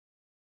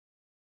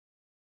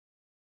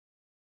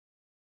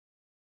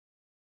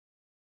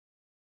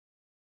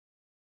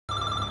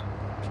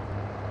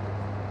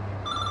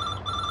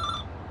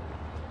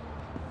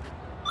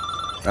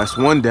That's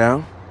one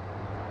down.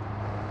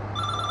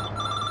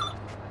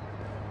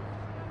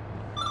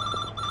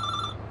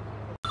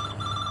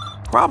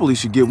 Probably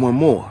should get one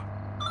more.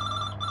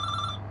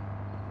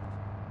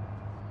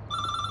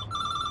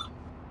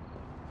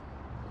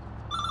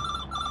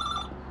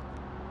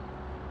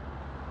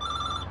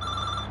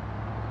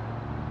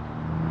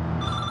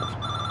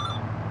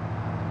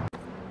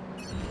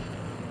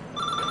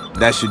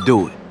 That should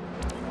do it.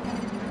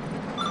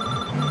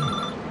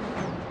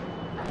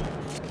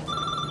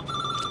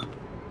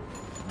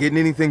 Getting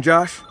anything,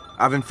 Josh?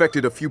 I've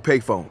infected a few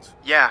payphones.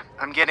 Yeah,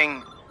 I'm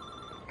getting...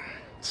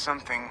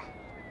 something.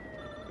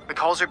 The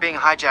calls are being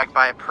hijacked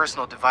by a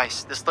personal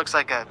device. This looks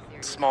like a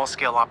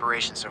small-scale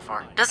operation so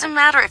far. Doesn't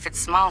matter if it's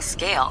small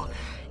scale.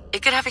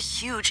 It could have a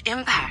huge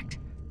impact.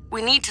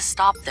 We need to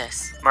stop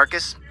this.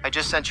 Marcus, I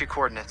just sent you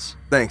coordinates.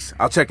 Thanks,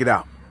 I'll check it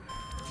out.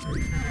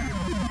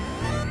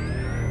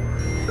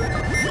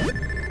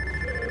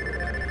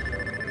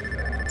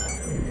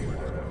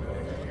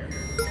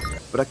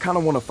 But I kind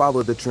of want to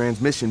follow the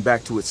transmission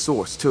back to its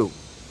source, too.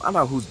 Find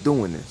out who's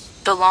doing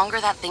this. The longer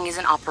that thing is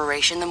in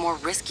operation, the more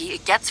risky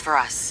it gets for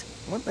us.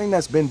 One thing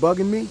that's been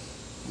bugging me,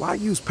 why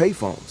use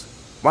payphones?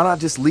 Why not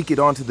just leak it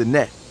onto the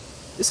net?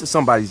 This is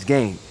somebody's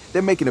game.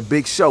 They're making a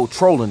big show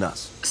trolling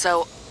us.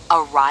 So,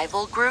 a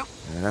rival group?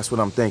 Yeah, that's what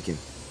I'm thinking.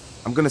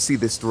 I'm gonna see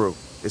this through.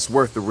 It's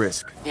worth the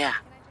risk. Yeah,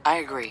 I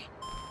agree.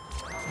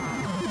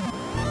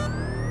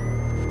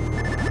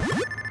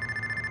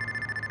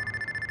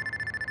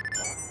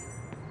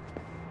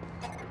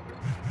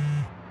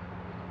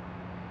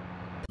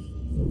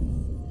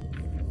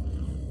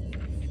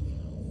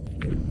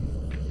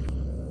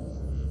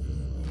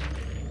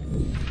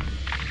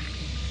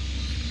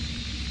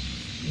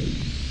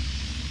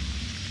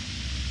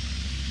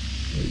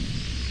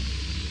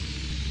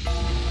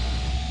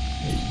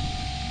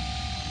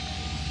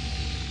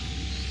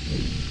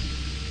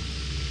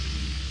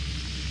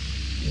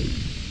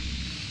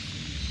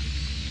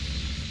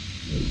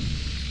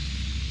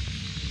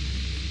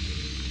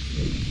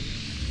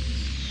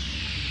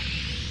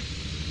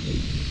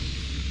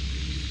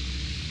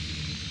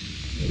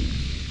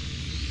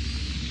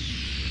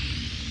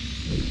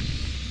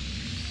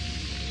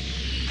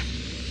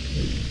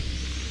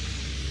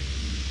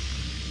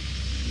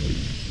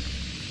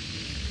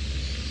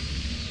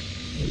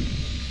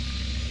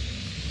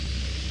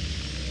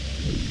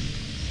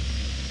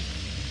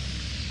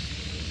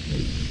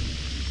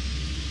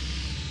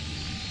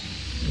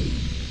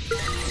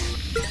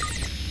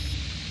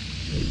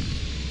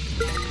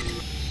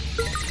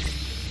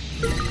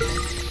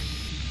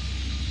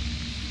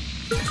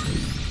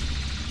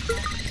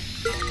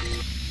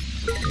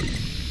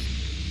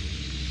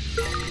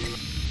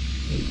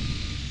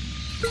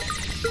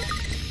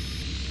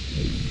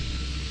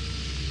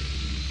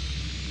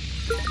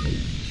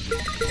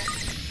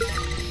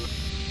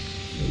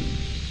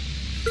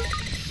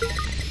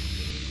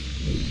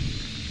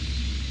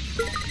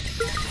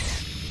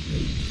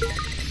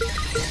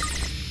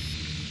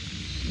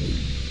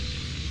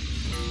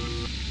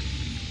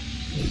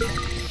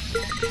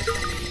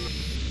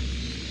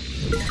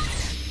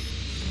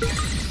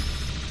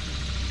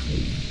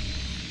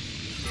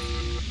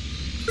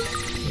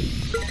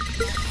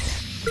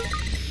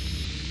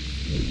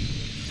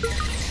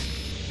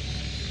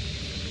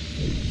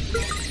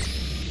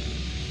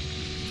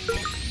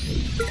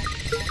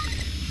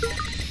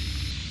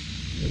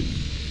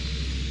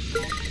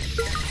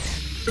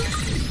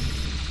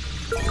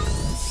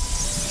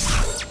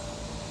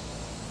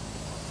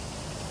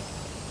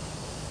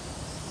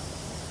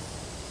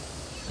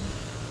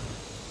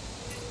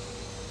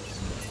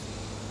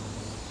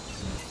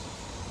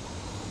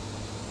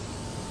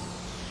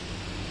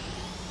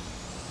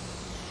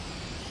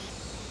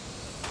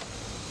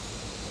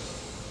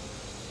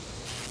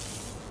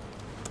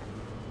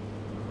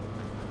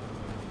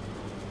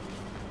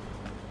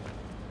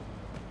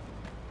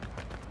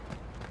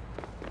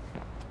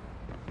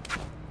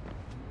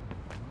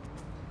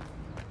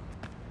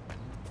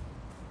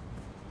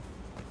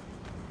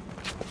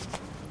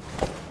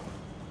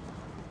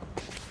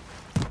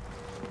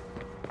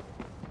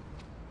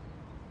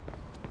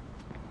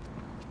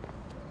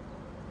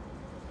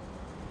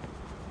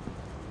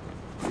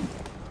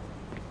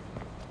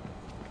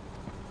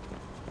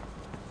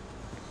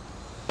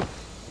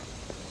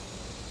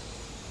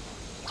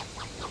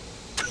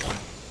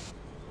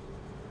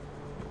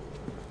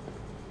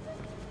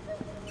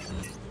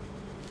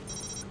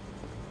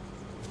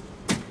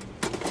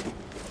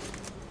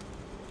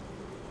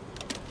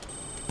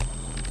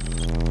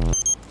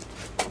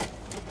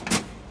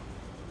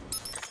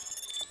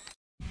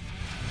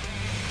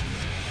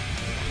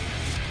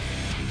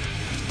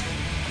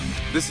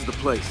 This is the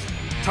place.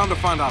 Time to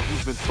find out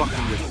who's been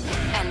fucking with us.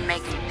 And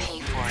make him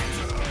pay for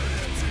it.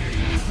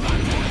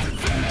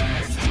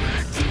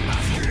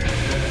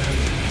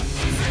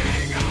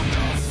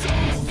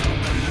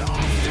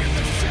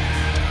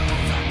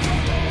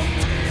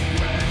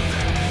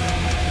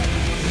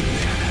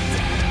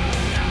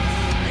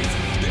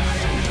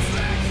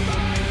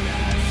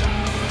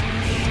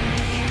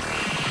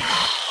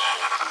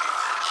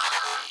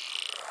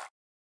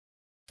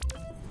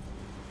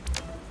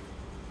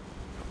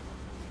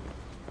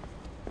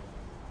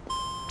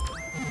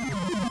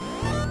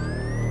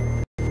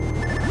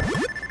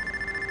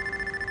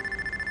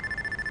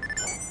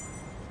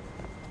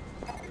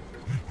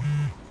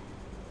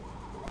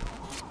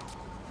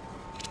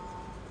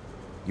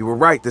 You were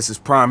right, this is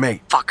Prime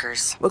 8.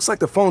 Fuckers. Looks like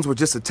the phones were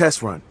just a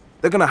test run.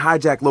 They're gonna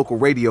hijack local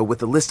radio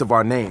with a list of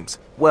our names.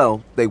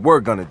 Well, they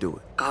were gonna do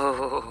it.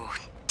 Oh,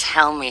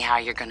 tell me how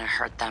you're gonna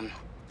hurt them.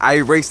 I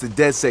erased the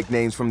DedSec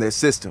names from their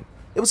system.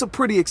 It was a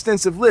pretty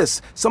extensive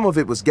list. Some of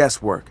it was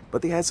guesswork,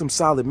 but they had some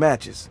solid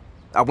matches.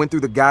 I went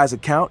through the guy's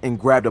account and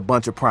grabbed a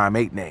bunch of Prime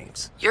 8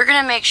 names. You're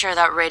gonna make sure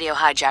that radio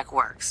hijack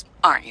works,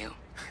 aren't you?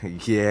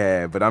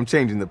 Yeah, but I'm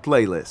changing the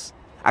playlist.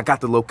 I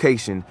got the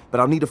location, but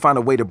I'll need to find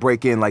a way to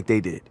break in like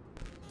they did.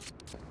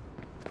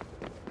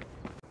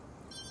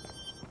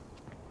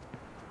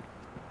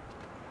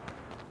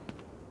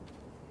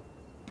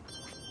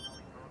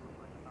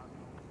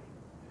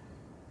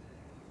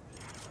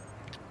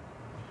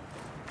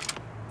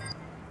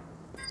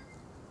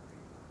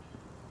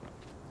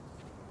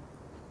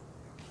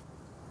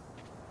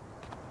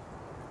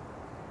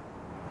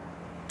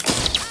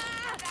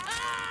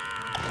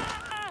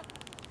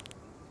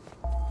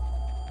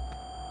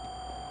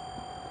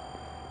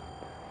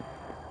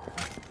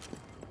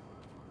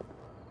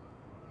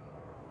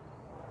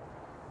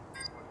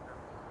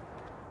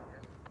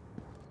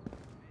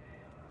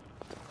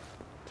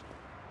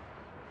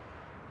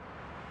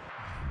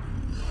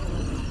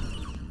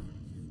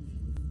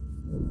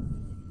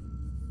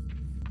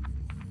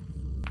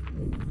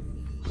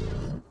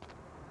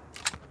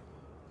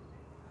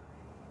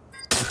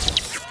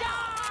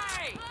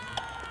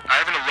 I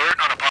have an alert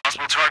on a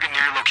possible target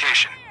near your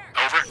location.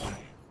 Over.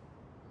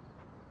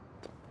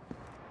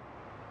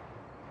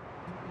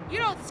 You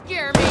don't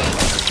scare me!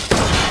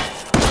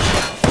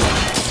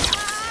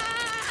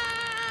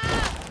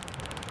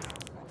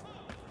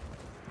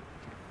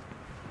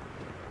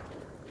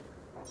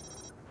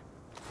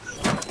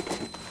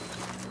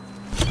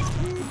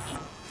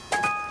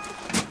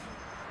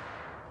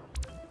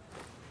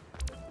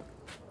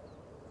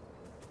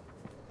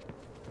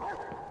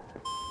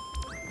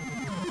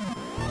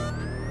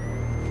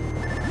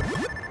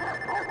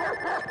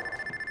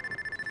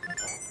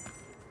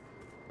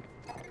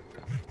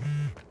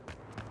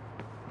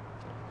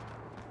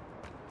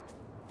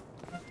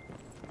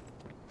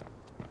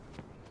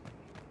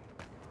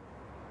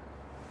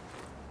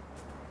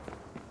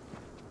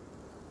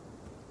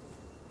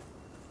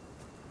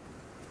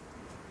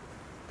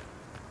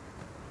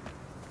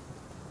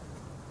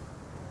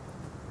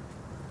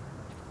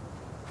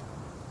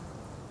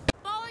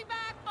 Falling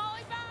back!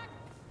 Falling back!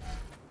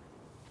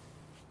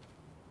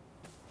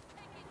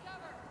 Taking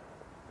cover!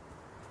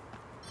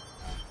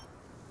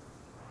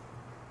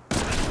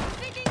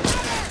 Taking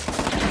cover!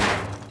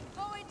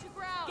 Going to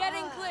ground!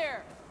 Getting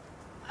clear!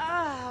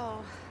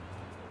 Oh.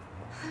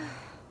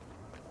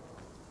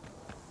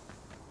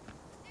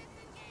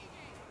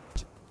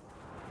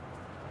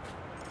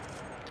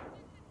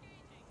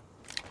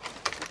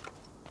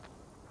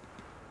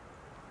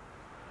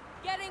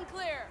 Getting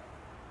clear!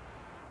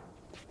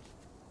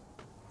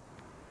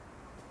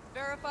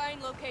 Verifying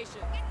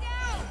location. Get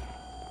down!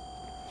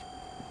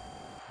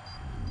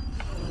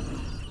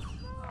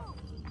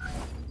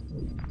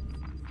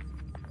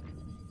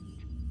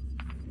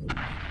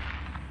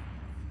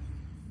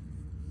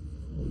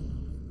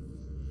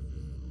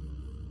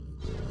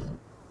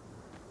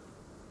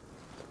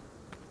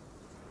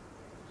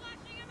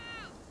 Flashing him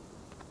out!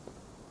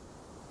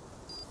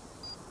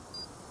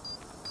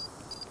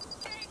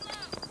 Staying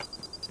low!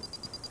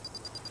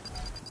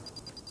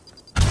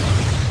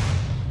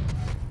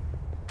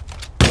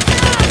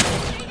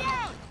 Stay down!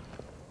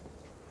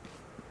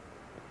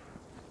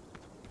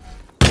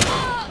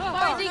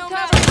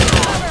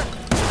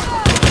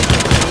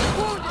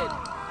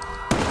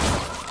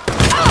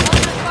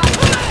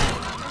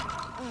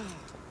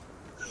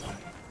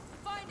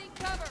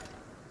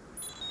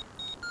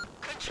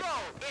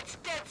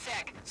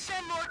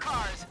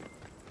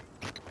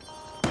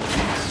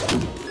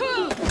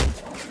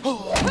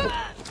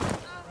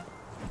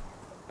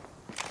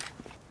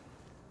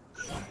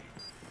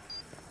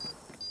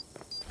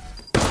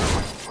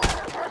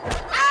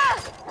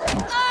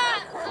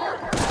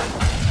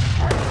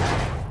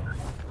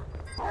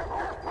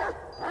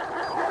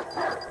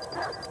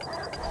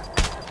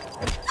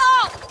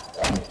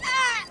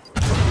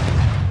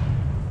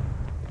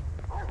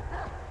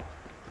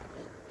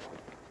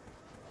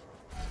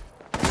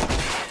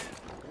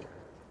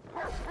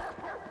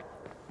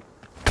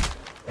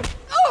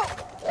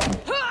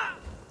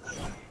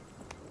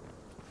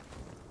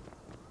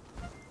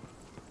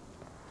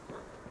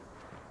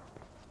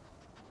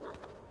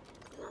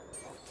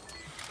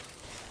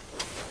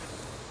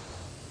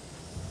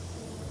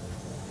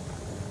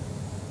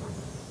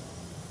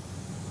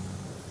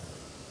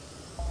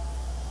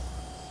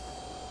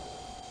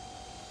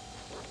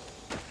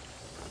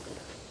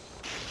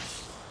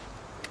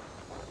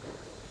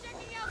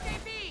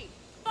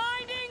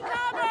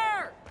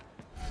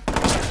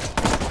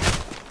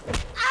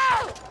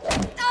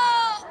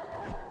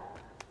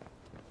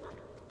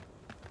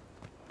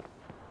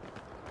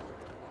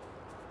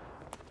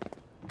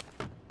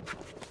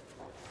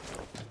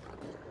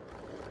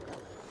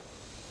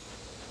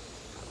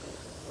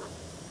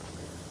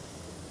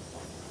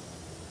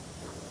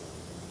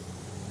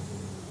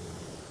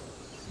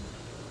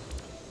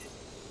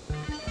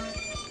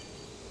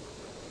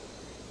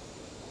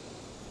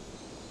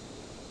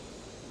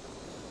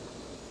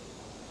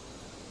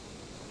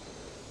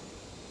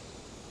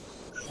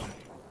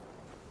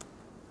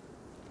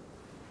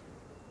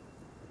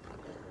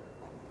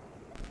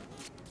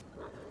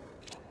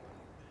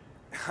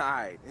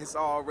 Alright, it's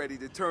all ready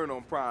to turn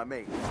on Prime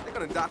 8. They're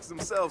gonna dox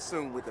themselves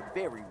soon with a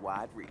very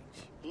wide reach.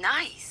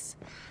 Nice.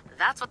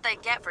 That's what they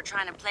get for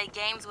trying to play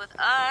games with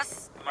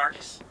us.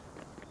 Marcus,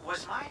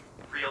 was my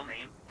real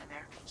name in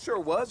there? Sure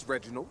was,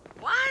 Reginald.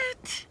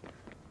 What?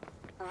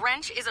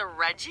 Wrench is a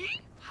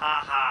Reggie?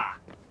 Ha ha.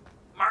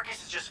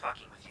 Marcus is just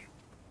fucking with you.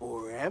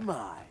 Or am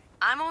I?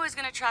 I'm always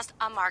gonna trust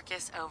a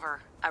Marcus over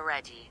a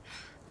Reggie.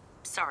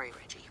 Sorry,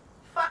 Reggie.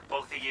 Fuck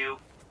both of you.